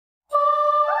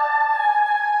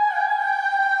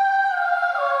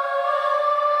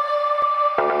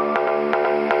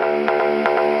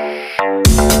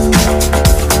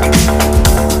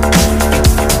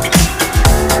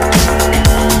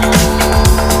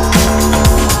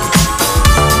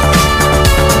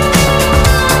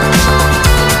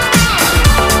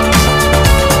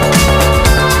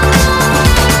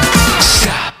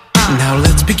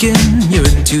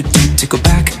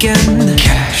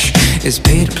It's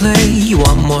pay to play, you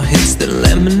want more hits than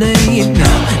lemonade.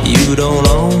 No, you don't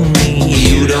own me,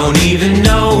 you don't even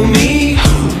know me.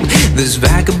 This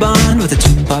vagabond with a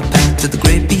two-part path to the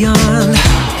great beyond.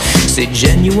 Stay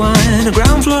genuine, a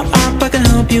ground floor up I can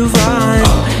help you find.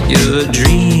 You're a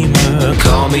dreamer,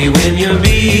 call me when you're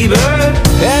Bieber.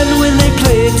 And when they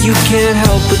play it you can't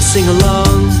help but sing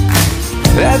along.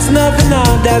 That's nothing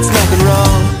odd, that's nothing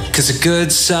wrong. 'Cause a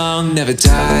good song never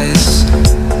dies.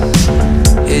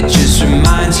 It just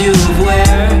reminds you of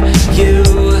where you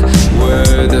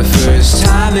were the first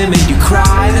time it made you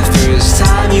cry, the first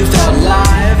time you felt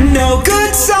alive. No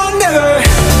good song never.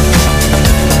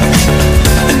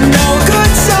 No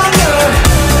good song never.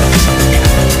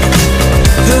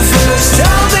 The first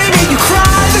time they made you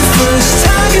cry, the first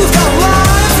time you felt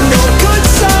alive. No good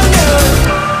song never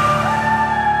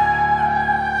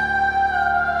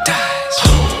dies.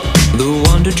 The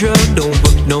wonder drug don't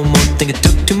work no more, think it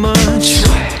took too much.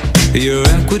 Your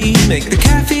equity, make the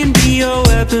caffeine be your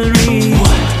weaponry.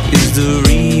 Is the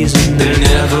reason there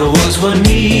never was one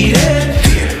needed.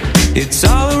 It's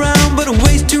all around but it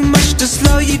weighs too much to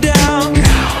slow you down.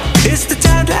 It's the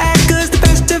time to act 'cause the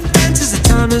best defense is the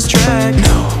time is track.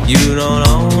 You don't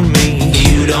own me,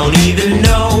 you don't even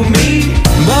know me.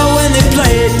 But when they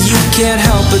play it you can't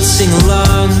help but sing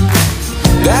along.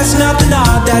 That's nothing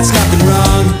odd, that's nothing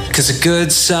wrong. 'Cause a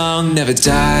good song never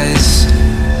dies.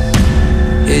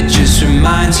 It just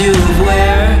reminds you of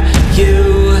where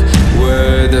you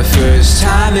were the first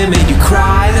time it made you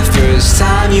cry, the first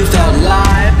time you felt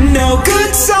alive. No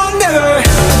good song never.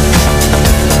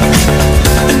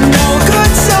 No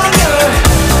good song never.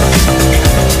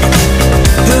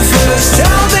 The first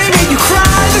time they made you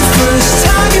cry, the first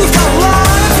time you felt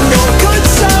alive. No good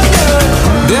song never.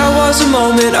 There was a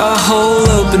moment, a hole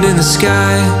opened in the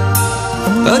sky,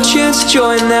 a chance to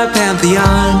join their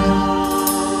pantheon.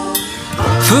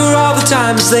 For all the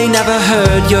times they never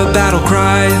heard your battle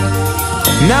cry,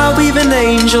 now even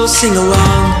angels sing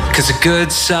along. 'Cause a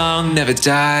good song never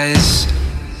dies.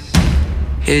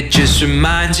 It just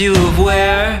reminds you of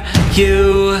where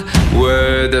you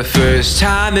were the first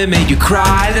time it made you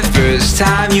cry, the first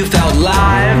time you felt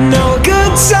alive. No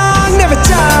good song never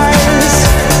dies.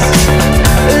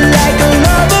 Like a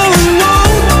lover